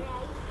ugly, but,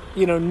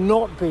 you know,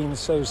 not been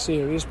so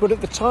serious. But at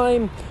the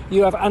time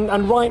you have,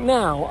 and right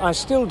now I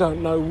still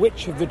don't know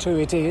which of the two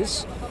it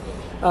is.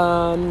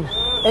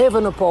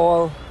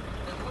 Evenepoel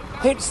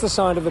hits the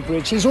side of the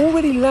bridge. He's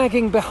already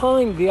lagging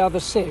behind the other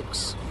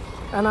 6,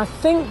 and I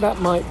think that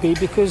might be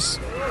because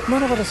he might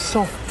have had a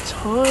soft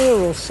tyre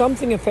or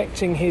something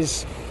affecting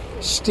his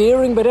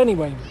steering. But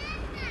anyway,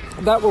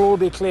 that will all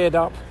be cleared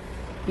up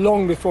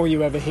long before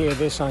you ever hear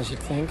this, I should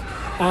think.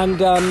 And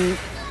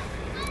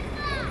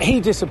he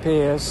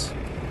disappears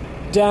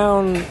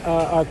down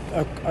a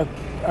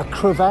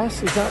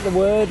crevasse, is that the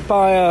word,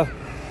 by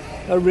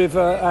a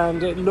river,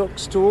 and it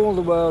looks to all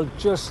the world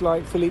just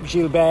like Philippe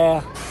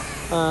Gilbert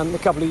a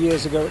couple of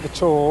years ago at the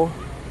Tour.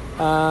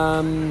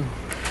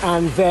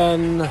 And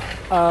then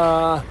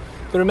the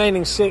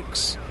remaining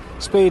 6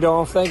 speed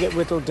off, they get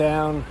whittled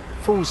down.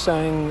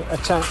 Fuglsang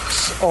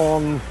attacks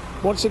on,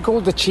 what's it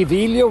called, the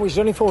Civiglio, which is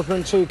only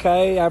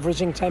 4.2k,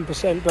 averaging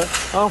 10%, but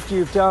after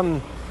you've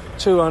done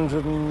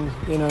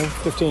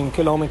 215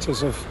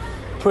 kilometres of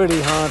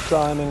pretty hard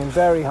climbing and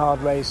very hard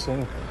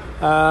racing,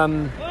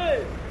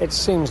 it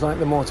seems like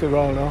the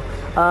Mortirolo.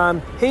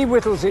 He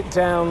whittles it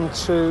down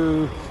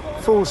to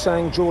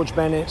Fuglsang, George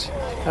Bennett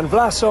and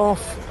Vlasov.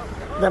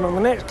 Then on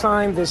the next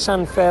climb there's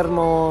San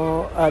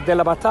Fermo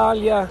della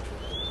Battaglia.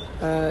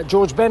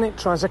 George Bennett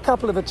tries a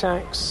couple of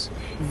attacks.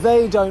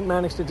 They don't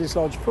manage to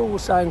dislodge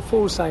Fuglsang.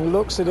 Fuglsang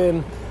looks at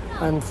him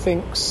and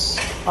thinks,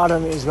 I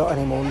don't think he's got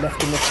any more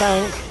left in the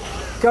tank.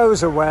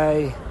 Goes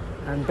away,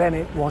 and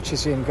Bennett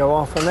watches him go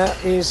off, and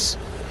that is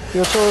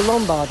your Tour of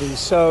Lombardy.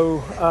 So,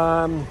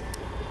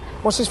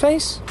 what's his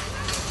face?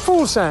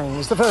 Fuglsang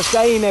is the first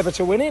Dane ever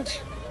to win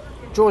it.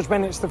 George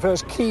Bennett's the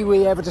first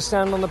Kiwi ever to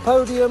stand on the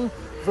podium.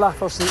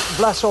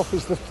 Vlasov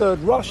is the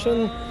 3rd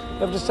Russian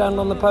ever to stand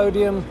on the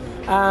podium.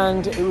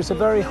 And it was a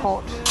very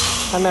hot,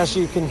 and as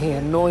you can hear,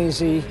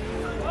 noisy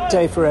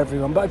day for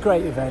everyone, but a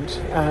great event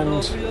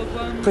and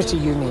pretty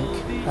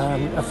unique.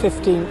 A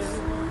 15th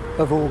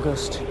of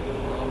August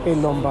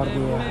in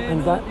Lombardia,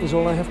 and that is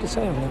all I have to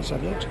say on that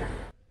subject.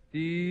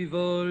 Ti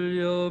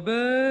voglio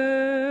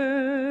bene.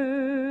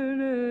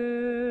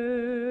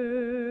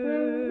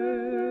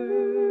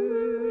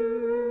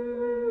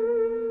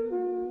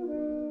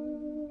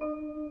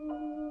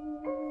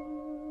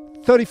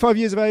 35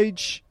 years of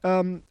age,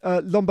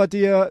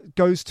 Lombardia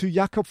goes to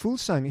Jakob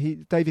Fuglsang.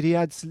 He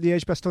adds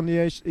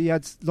Liège-Bastogne-Liège. He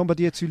adds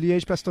Lombardia to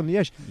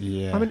Liège-Bastogne-Liège.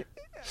 Yeah. I mean,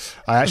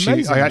 I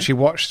actually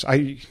watched.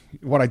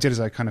 What I did is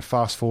I kind of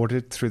fast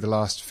forwarded through the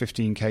last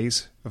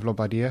 15Ks of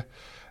Lombardia,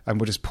 and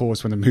would just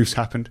pause when the moves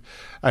happened.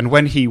 And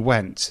when he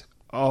went,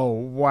 oh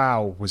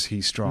wow, was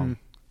he strong?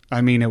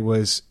 I mean, it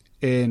was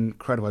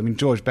incredible. I mean,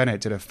 George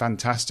Bennett did a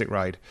fantastic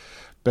ride,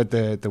 but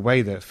the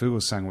way that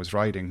Fuglsang was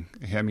riding,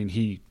 I mean,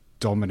 he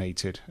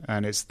dominated.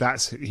 And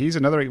he's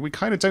another. We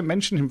kind of don't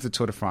mention him for the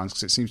Tour de France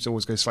because it seems to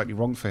always go slightly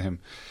wrong for him.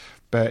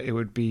 But it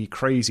would be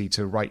crazy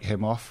to write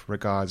him off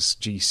regards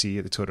GC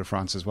at the Tour de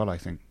France as well, I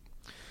think.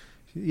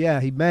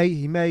 Yeah, he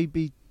may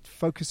be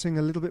focusing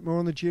a little bit more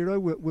on the Giro.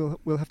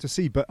 We'll have to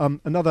see. But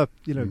another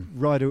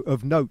rider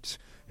of note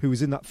who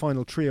was in that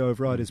final trio of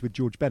riders with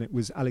George Bennett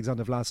was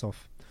Alexander Vlasov.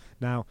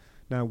 Now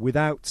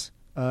without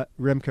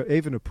Remco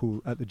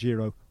Evenepoel at the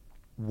Giro,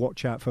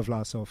 watch out for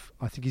Vlasov.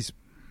 I think he's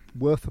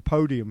worth a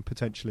podium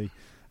potentially,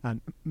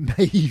 and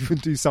may even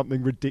do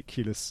something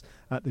ridiculous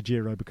at the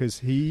Giro, because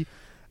he's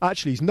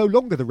no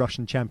longer the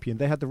Russian champion.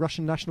 They had the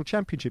Russian national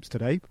championships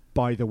today,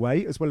 by the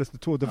way, as well as the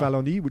Tour de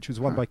Wallonie, which was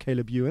won by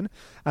Caleb Ewan.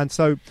 And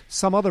so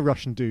some other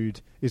Russian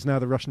dude is now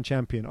the Russian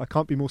champion. I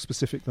can't be more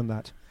specific than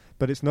that.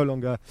 But it's no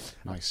longer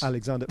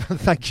Alexander.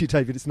 Thank you,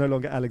 David. It's no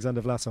longer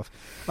Alexander Vlasov.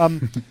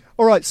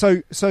 All right,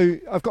 so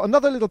I've got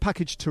another little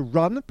package to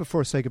run before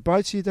I say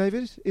goodbye to you,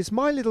 David. It's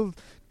my little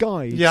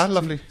guide. Yeah,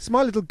 lovely. It's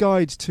my little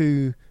guide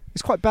to...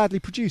 It's quite badly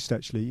produced,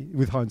 actually,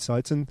 with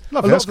hindsight. And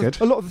lovely, that's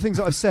good. A lot of the things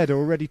that I've said are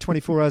already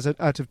 24 hours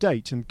out of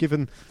date. And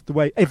given the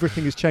way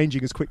everything is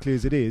changing as quickly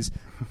as it is,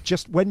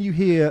 just when you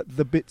hear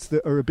the bits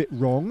that are a bit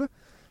wrong,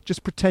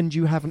 just pretend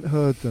you haven't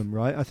heard them,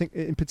 right? I think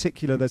in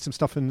particular there's some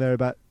stuff in there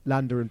about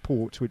Lander and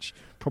Port, which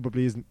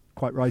probably isn't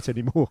quite right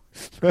anymore.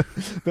 But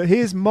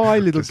here's my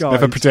little guide.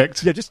 Never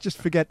predict. Yeah, just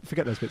forget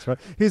those bits, right?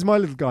 Here's my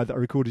little guide that I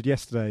recorded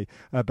yesterday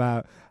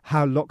about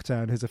how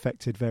lockdown has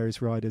affected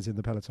various riders in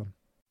the peloton.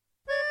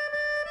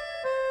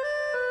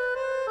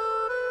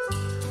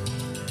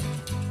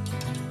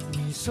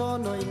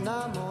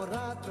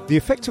 The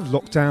effect of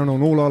lockdown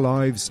on all our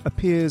lives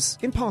appears,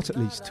 in part at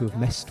least, to have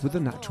messed with the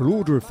natural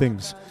order of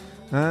things.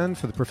 And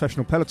for the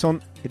professional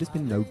peloton, it has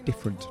been no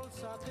different.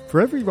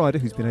 For every rider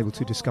who's been able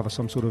to discover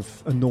some sort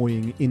of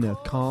annoying inner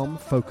calm,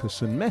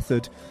 focus and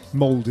method,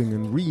 moulding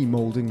and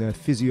remoulding their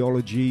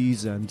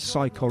physiologies and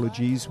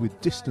psychologies with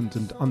distant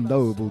and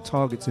unknowable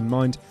targets in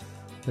mind,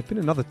 there have been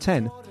another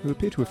 10 who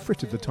appear to have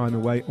frittered the time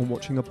away on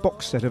watching a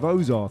box set of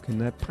Ozark in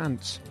their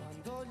pants.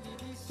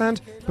 And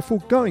before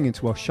going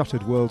into our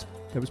shuttered world,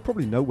 there was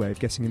probably no way of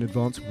guessing in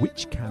advance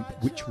which camp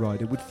which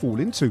rider would fall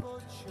into.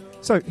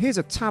 So here's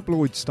a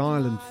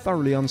tabloid-style and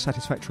thoroughly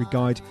unsatisfactory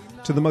guide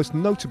to the most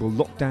notable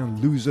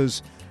lockdown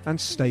losers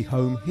and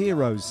stay-home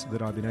heroes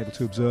that I've been able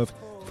to observe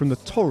from the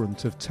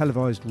torrent of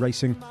televised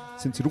racing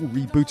since it all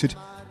rebooted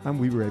and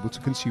we were able to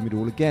consume it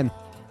all again,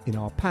 in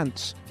our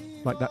pants,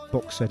 like that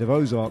box set of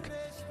Ozark.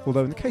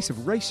 Although in the case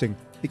of racing,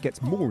 it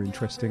gets more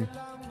interesting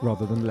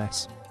rather than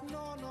less.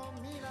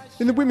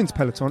 In the women's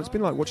peloton, it's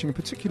been like watching a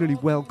particularly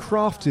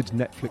well-crafted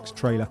Netflix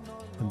trailer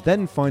and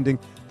then finding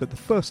that the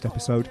first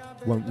episode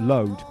won't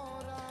load.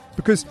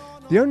 Because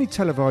the only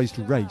televised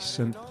race,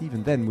 and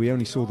even then we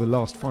only saw the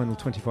last final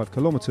 25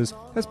 kilometres,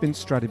 has been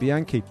Strade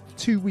Bianche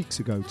 2 weeks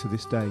ago to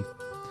this day.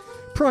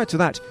 Prior to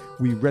that,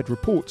 we read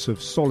reports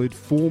of solid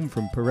form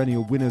from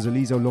perennial winners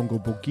Elisa Longo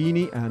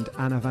Borghini and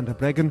Anna van der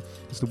Breggen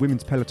as the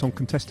women's peloton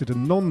contested a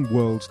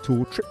non-World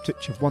Tour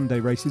triptych of one-day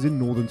races in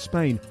northern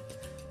Spain.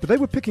 But they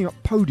were picking up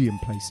podium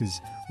places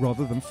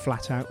rather than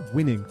flat-out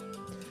winning.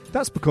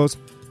 That's because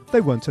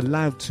they weren't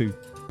allowed to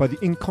by the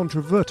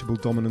incontrovertible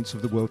dominance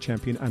of the world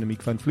champion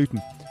Annemiek van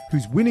Vleuten,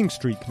 whose winning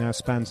streak now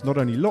spans not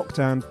only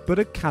lockdown but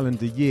a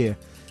calendar year.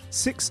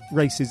 6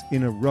 races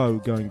in a row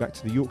going back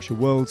to the Yorkshire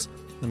Worlds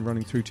and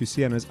running through to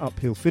Siena's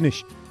uphill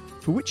finish,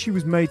 for which she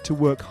was made to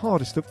work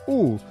hardest of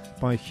all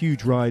by a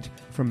huge ride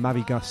from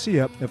Mavi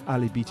Garcia of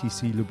Ali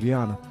BTC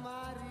Ljubljana.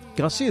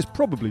 Garcia is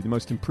probably the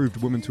most improved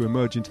woman to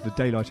emerge into the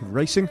daylight of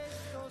racing,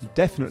 and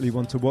definitely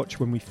one to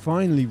watch when we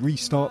finally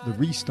restart the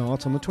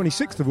restart on the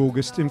 26th of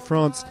August in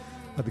France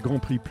at the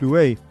Grand Prix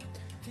Plouay.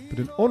 But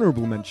an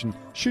honourable mention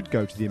should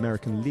go to the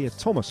American Leah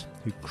Thomas,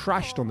 who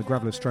crashed on the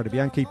gravel of Strade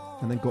Bianche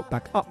and then got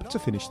back up to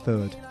finish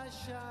third.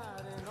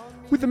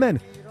 With the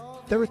men,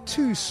 there are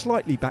 2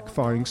 slightly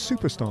backfiring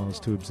superstars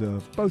to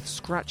observe, both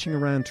scratching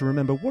around to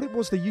remember what it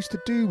was they used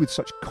to do with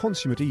such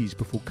consummate ease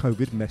before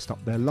COVID messed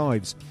up their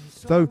lives,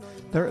 though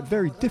they're at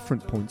very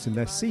different points in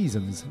their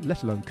seasons,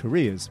 let alone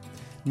careers.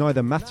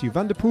 Neither Mathieu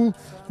van der Poel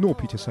nor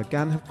Peter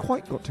Sagan have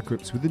quite got to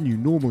grips with the new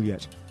normal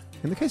yet.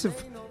 In the case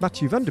of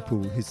Mathieu van der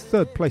Poel, his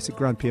 3rd place at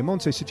Gran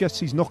Piemonte suggests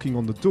he's knocking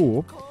on the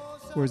door,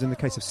 whereas in the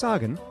case of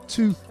Sagan,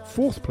 2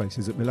 4th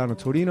places at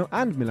Milano-Torino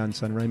and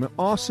Milan-San Remo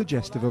are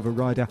suggestive of a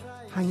rider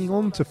hanging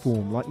on to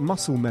form like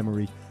muscle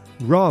memory,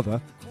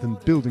 rather than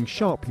building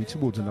sharply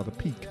towards another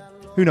peak.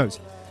 Who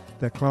knows?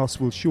 Their class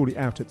will surely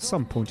out at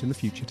some point in the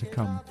future to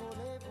come.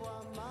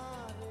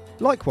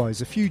 Likewise,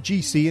 a few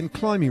GC and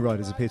climbing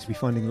riders appear to be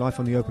finding life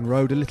on the open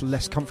road a little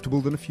less comfortable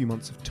than a few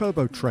months of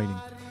turbo training.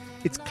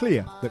 It's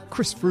clear that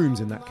Chris Froome's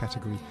in that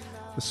category.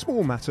 The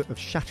small matter of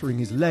shattering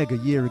his leg a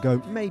year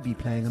ago may be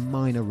playing a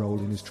minor role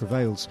in his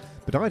travails,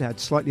 but I'd add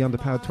slightly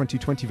underpowered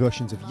 2020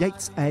 versions of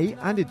Yates A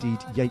and indeed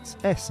Yates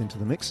S into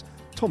the mix,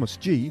 Thomas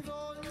G,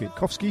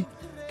 Kwiatkowski,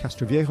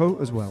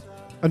 Castroviejo as well.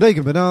 And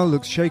Egan Bernal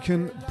looks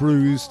shaken,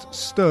 bruised,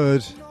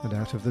 stirred and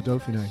out of the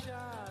Dauphiné.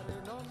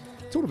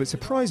 It's all a bit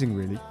surprising,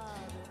 really.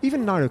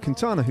 Even Nairo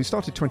Quintana, who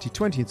started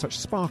 2020 in such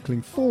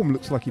sparkling form,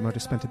 looks like he might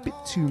have spent a bit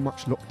too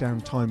much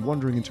lockdown time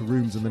wandering into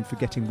rooms and then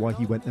forgetting why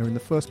he went there in the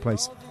first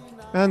place.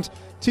 And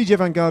TJ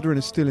Van Garderen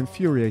is still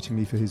infuriating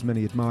me for his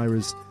many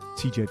admirers,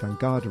 TJ Van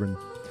Garderen.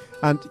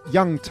 And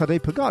young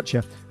Tadej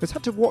Pogacar has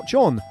had to watch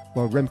on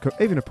while Remco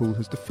Evenepoel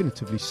has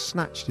definitively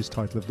snatched his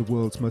title of the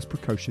world's most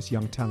precocious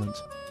young talent.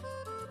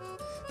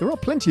 There are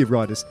plenty of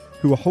riders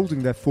who are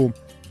holding their form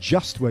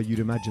just where you'd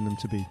imagine them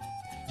to be.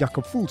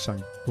 Jakob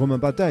Fuglsang, Romain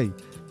Bardet,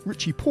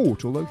 Richie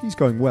Porte, although he's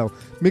going well,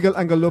 Miguel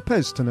Angel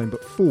Lopez to name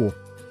but 4,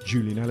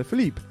 Julian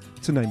Alaphilippe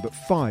to name but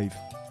 5.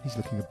 He's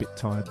looking a bit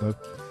tired though.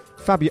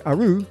 Fabio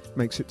Aru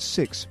makes it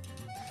 6.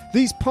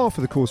 These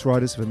par-for-the-course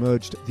riders have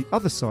emerged the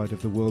other side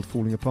of the world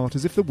falling apart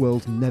as if the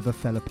world never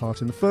fell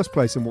apart in the first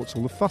place, and what's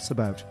all the fuss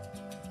about?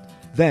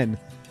 Then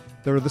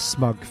there are the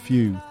smug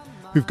few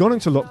who've gone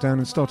into lockdown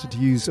and started to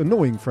use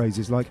annoying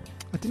phrases like,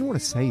 I didn't want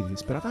to say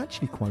this, but I've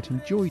actually quite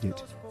enjoyed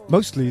it.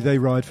 Mostly they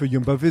ride for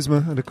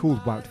Jumbo-Visma and are called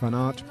Wout van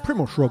Aert,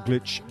 Primož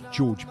Roglic,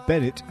 George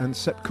Bennett and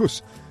Sepp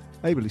Kuss,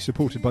 ably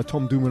supported by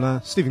Tom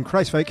Dumoulin, Steven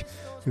Kruijswijk,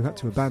 who had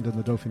to abandon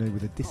the Dauphiné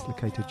with a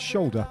dislocated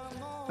shoulder,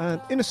 and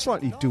in a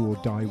slightly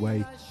do-or-die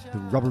way, the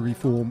rubbery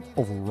form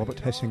of Robert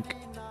Hessink.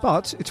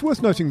 But it's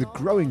worth noting the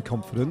growing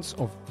confidence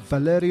of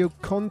Valerio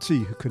Conti,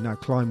 who can now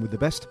climb with the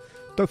best,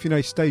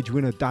 Dauphiné stage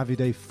winner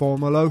Davide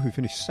Formolo, who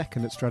finished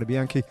second at Strade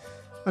Bianche,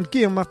 and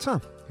Guillaume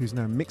Martin, who's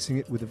now mixing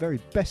it with the very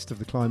best of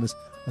the climbers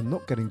and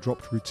not getting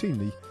dropped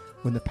routinely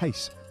when the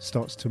pace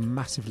starts to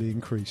massively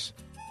increase.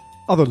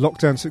 Other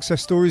lockdown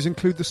success stories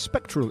include the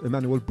spectral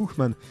Emmanuel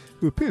Buchmann,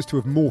 who appears to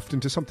have morphed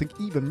into something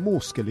even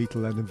more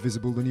skeletal and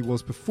invisible than he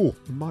was before,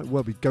 and might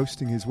well be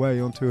ghosting his way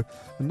onto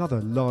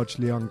another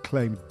largely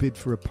unclaimed bid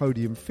for a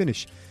podium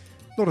finish.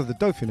 Not at the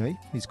Dauphiné,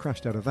 he's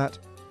crashed out of that,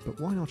 but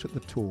why not at the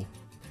Tour?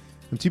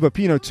 And Thibaut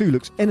Pinot too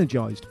looks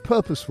energised,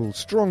 purposeful,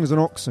 strong as an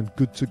ox and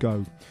good to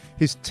go.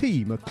 His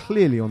team are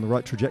clearly on the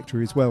right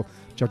trajectory as well,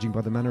 judging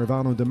by the manner of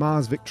Arnaud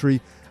Demar's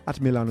victory at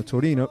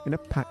Milano-Torino in a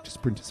packed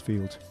sprinters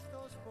field.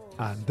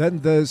 And then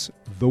there's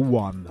the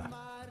one.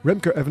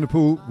 Remco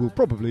Evenepoel will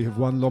probably have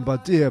won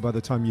Lombardia by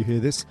the time you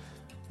hear this,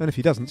 and if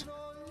he doesn't,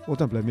 well,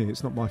 don't blame me,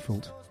 it's not my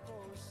fault.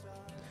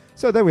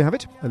 So there we have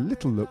it, a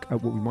little look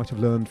at what we might have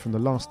learned from the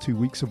last 2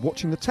 weeks of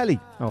watching the telly,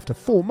 after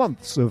 4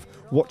 months of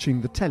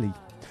watching the telly.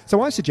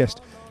 So I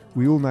suggest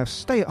we all now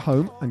stay at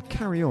home and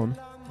carry on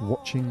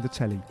watching the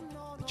telly.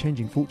 The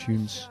changing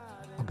fortunes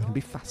are going to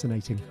be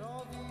fascinating.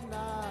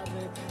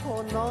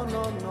 Oh no,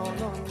 no, no,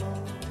 no,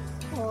 no.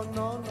 Oh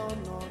no, no,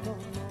 no, no, no.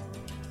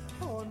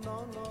 Oh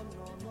no, no,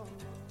 no,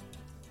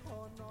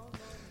 no, no.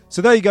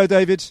 So there you go,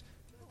 David.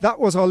 That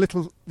was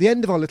the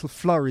end of our little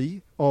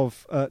flurry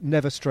of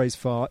Never Strays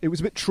Far. It was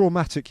a bit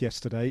traumatic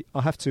yesterday,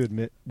 I have to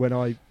admit, when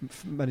I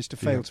managed to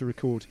fail to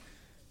record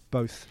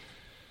both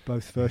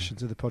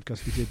versions of the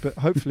podcast we did. But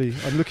hopefully,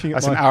 I'm looking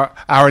at an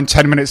hour and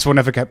 10 minutes we'll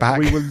never get back.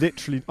 We will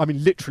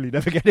literally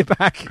never get it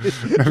back.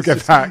 Never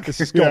get back. It's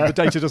just gone. The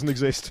data doesn't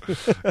exist.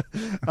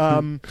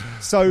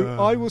 So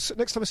I will.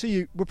 Next time I see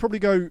you, we'll probably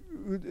go.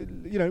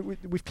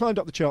 We've climbed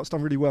up the charts,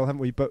 done really well, haven't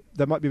we? But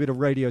there might be a bit of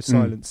radio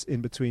silence in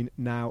between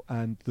now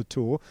and the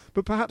tour.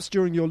 But perhaps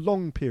during your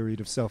long period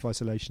of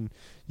self-isolation,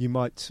 you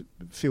might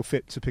feel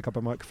fit to pick up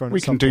a microphone.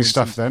 We can do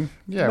stuff then.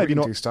 Yeah, maybe we can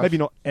not. do stuff. Maybe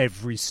not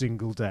every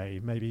single day.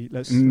 Maybe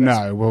let's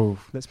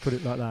put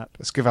it like that.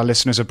 Let's give our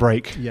listeners a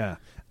break. Yeah,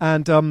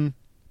 and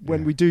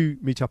when we do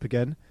meet up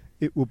again,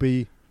 it will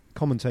be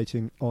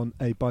commentating on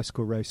a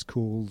bicycle race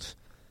called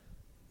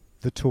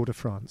the Tour de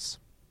France.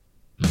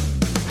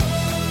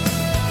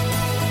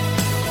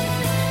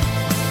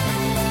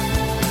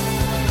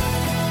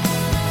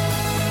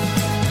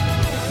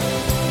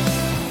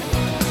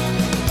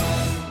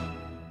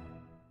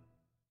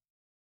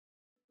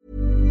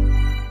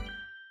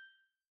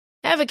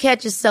 Ever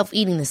catch yourself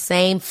eating the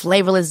same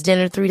flavorless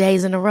dinner 3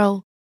 days in a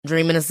row?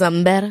 Dreaming of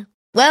something better?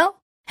 Well,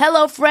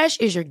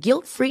 HelloFresh is your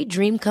guilt-free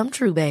dream come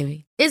true,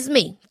 baby. It's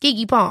me,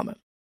 Keke Palmer.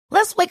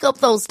 Let's wake up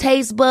those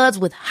taste buds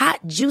with hot,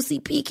 juicy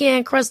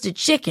pecan-crusted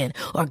chicken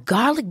or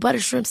garlic butter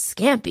shrimp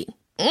scampi.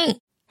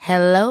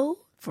 Hello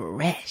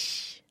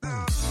Fresh.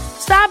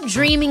 Stop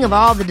dreaming of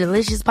all the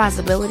delicious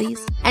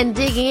possibilities and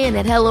dig in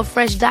at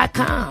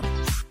HelloFresh.com.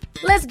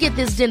 Let's get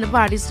this dinner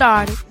party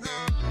started.